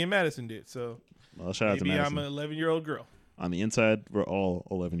and Madison did. So, well, shout out to Madison. Maybe I'm an 11-year-old girl. On the inside, we're all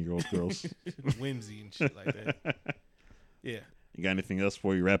 11-year-old girls. Whimsy and shit like that. Yeah. You got anything else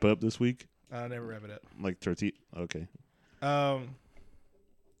before you wrap up this week? I'll never wrap it up. Like tortilla? Okay.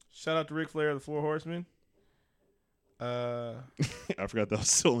 Shout out to Ric Flair of the Four Horsemen. I forgot that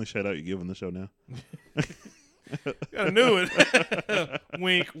was the only shout out you give on the show now. I knew it.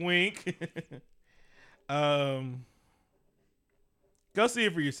 Wink, wink. Go see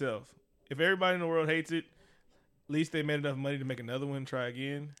it for yourself. If everybody in the world hates it, at least they made enough money to make another one. Try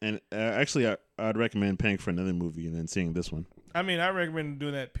again. And actually, I'd recommend paying for another movie and then seeing this one. I mean, I recommend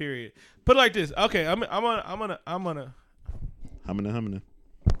doing that. Period. Put it like this. Okay, I'm gonna. Humana.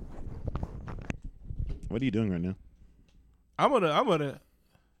 What are you doing right now? I'm gonna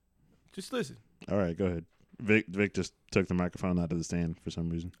just listen. All right, go ahead. Vic just took the microphone out of the stand for some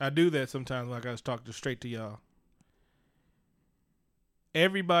reason. I do that sometimes when I gotta talk straight to y'all.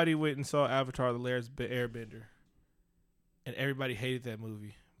 Everybody went and saw Avatar: The Last Airbender, and everybody hated that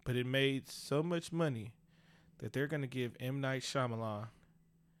movie. But it made so much money that they're gonna give M. Night Shyamalan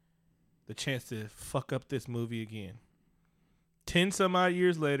the chance to fuck up this movie again. 10 some odd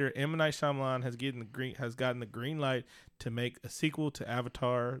years later, M. Night Shyamalan has gotten the green light to make a sequel to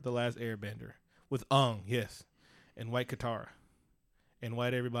Avatar: The Last Airbender with Aang, yes, and white Katara, and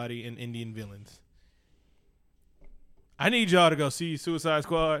white everybody and Indian villains. I need y'all to go see Suicide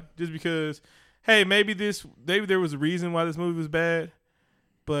Squad just because, hey, maybe there was a reason why this movie was bad,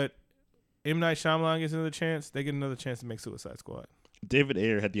 but M. Night Shyamalan gets another chance. They get another chance to make Suicide Squad. David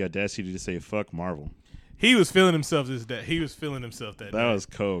Ayer had the audacity to say "fuck Marvel." He was feeling himself this day. He was feeling himself that day. That was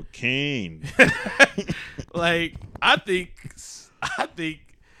cocaine. Like, I think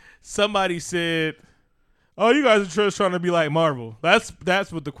somebody said, "Oh, you guys are just trying to be like Marvel." That's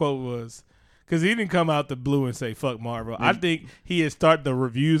what the quote was. Because he didn't come out the blue and say fuck Marvel. I think the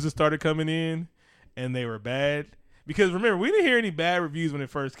reviews that started coming in, and they were bad. Because remember, we didn't hear any bad reviews when it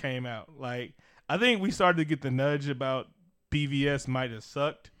first came out. Like, I think we started to get the nudge about BVS might have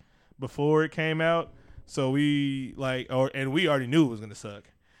sucked before it came out. So we we already knew it was gonna suck.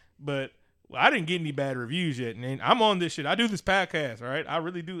 But I didn't get any bad reviews yet. And I'm on this shit. I do this podcast, all right? I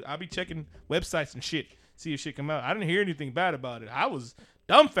really do. I'll be checking websites and shit, see if shit come out. I didn't hear anything bad about it. I was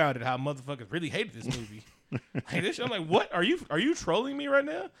dumbfounded how motherfuckers really hated this movie. Like this shit, I'm like, what? Are you trolling me right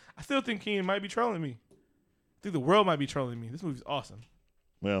now? I still think Keenan might be trolling me. I think the world might be trolling me. This movie's awesome.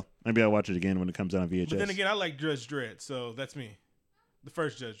 Well, maybe I'll watch it again when it comes out on VHS. But then again, I like Judge Dredd, so that's me. The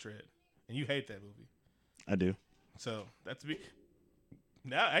first Judge Dredd. And you hate that movie. I do. So that's me.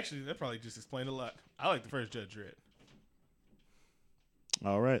 Now, actually, that probably just explained a lot. I like the first Judge Dredd.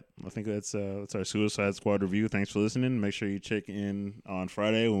 All right. I think that's our Suicide Squad review. Thanks for listening. Make sure you check in on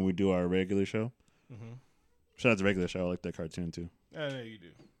Friday when we do our regular show. Mm-hmm. Shout out to the regular show. I like that cartoon, too. I know you do.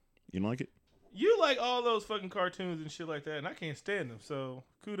 You don't like it? You like all those fucking cartoons and shit like that, and I can't stand them. So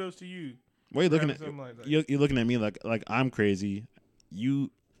kudos to you. What are you looking at? Like you're looking at me like I'm crazy. You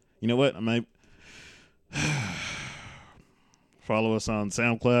know what? I might follow us on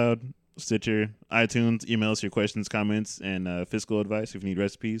SoundCloud, Stitcher, iTunes. Email us your questions, comments, and fiscal advice if you need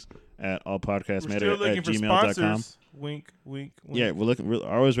recipes at allpodcastmatter@gmail.com. Wink, wink, wink. Yeah, we're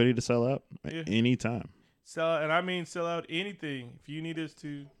always ready to sell out at any time. Sell out anything. If you need us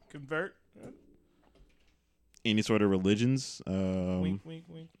to convert. Any sort of religions. Wink, wink,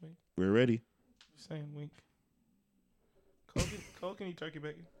 wink, wink. We're ready. Same wink. Cole can eat turkey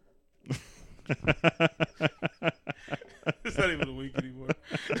bacon. It's not even a wink anymore.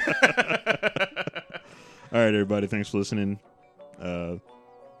 All right, everybody. Thanks for listening. 2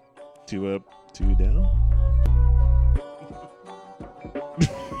 up, 2 down.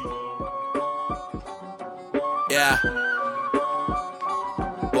 Yeah.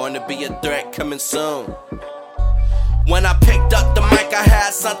 Born to be a threat coming soon. When I picked up the mic, I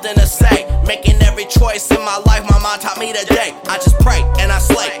had something to say. Making every choice in my life, my mom taught me today. I just pray and I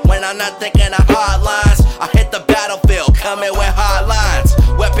slay. When I'm not thinking of hard lines, I hit the battlefield, coming with hard lines.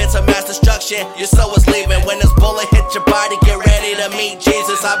 Weapons of mass destruction, your soul is leaving. When this bullet hit your body, get ready to meet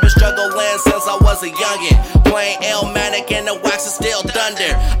Jesus. I've been struggling since I was a youngin', playing Illmatic and the wax is still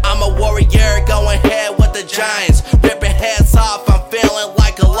thunder. I'm a warrior, going head with the giants, ripping heads off. I'm feeling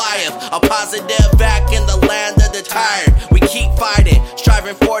like Goliath, a positive back in the land of the tired. We keep fighting,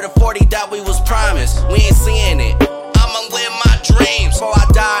 striving for the 40 that we was promised. We ain't seeing it. I'ma live my dreams. Before I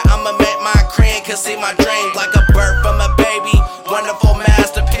die, I'ma make my cream. Can see my dreams like a birth from a baby. Wonderful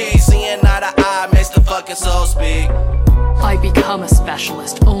masterpiece. Seeing eye to eye makes the fucking soul speak. I become a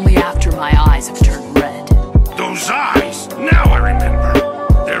specialist only after my eyes have turned red. Those eyes, now I remember.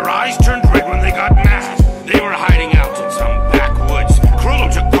 Their eyes turned red when they got mad. They were hiding out in some backwoods. Krullo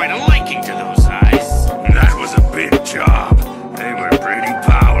took quite a liking to those eyes. That was a big job. They were pretty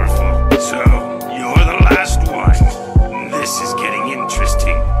powerful. So, you're the last one. This is getting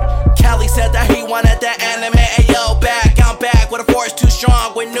interesting. Callie said that he wanted that anime. Ayo, I'm back with a force too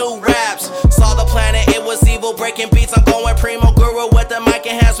strong with new raps. Saw the planet, it was evil, breaking beats. I'm going primo guru with the mic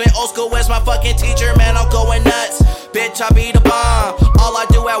enhancement. Old school is my fucking teacher, man, I'm going nuts. Bitch, I be the bomb. All I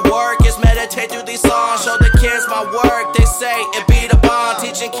do at work is meditate through these songs. Show the kids my work, they say it be the bomb.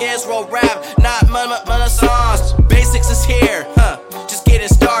 Teaching kids roll rap, not songs. Basics is here, just getting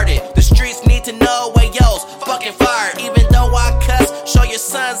started. The streets need to know where yo's fucking fired. Even though I cuss, show your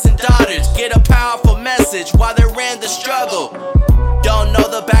sons and daughters. Get a powerful message while they're in the struggle. Don't know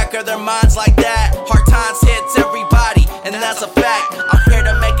the back of their minds like that. Hard times hits everybody, and that's a fact. I'm here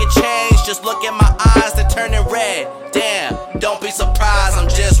to make a change, just look at my eyes, they're turning red. Damn, don't be surprised, I'm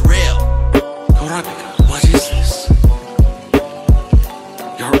just real. Kurapika, what is this?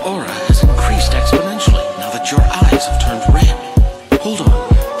 Your aura has increased exponentially now that your eyes have turned red. Hold on,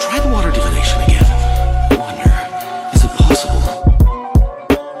 try the water divination again. Wonder, is it possible?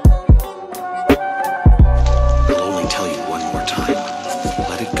 I'll only tell you one more time.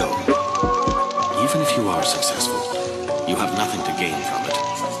 Let it go. Even if you are successful, you have nothing to gain from it.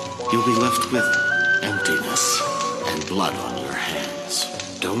 You'll be left with emptiness and blood on your hands.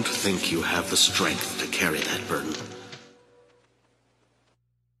 Don't think you have the strength to carry that burden.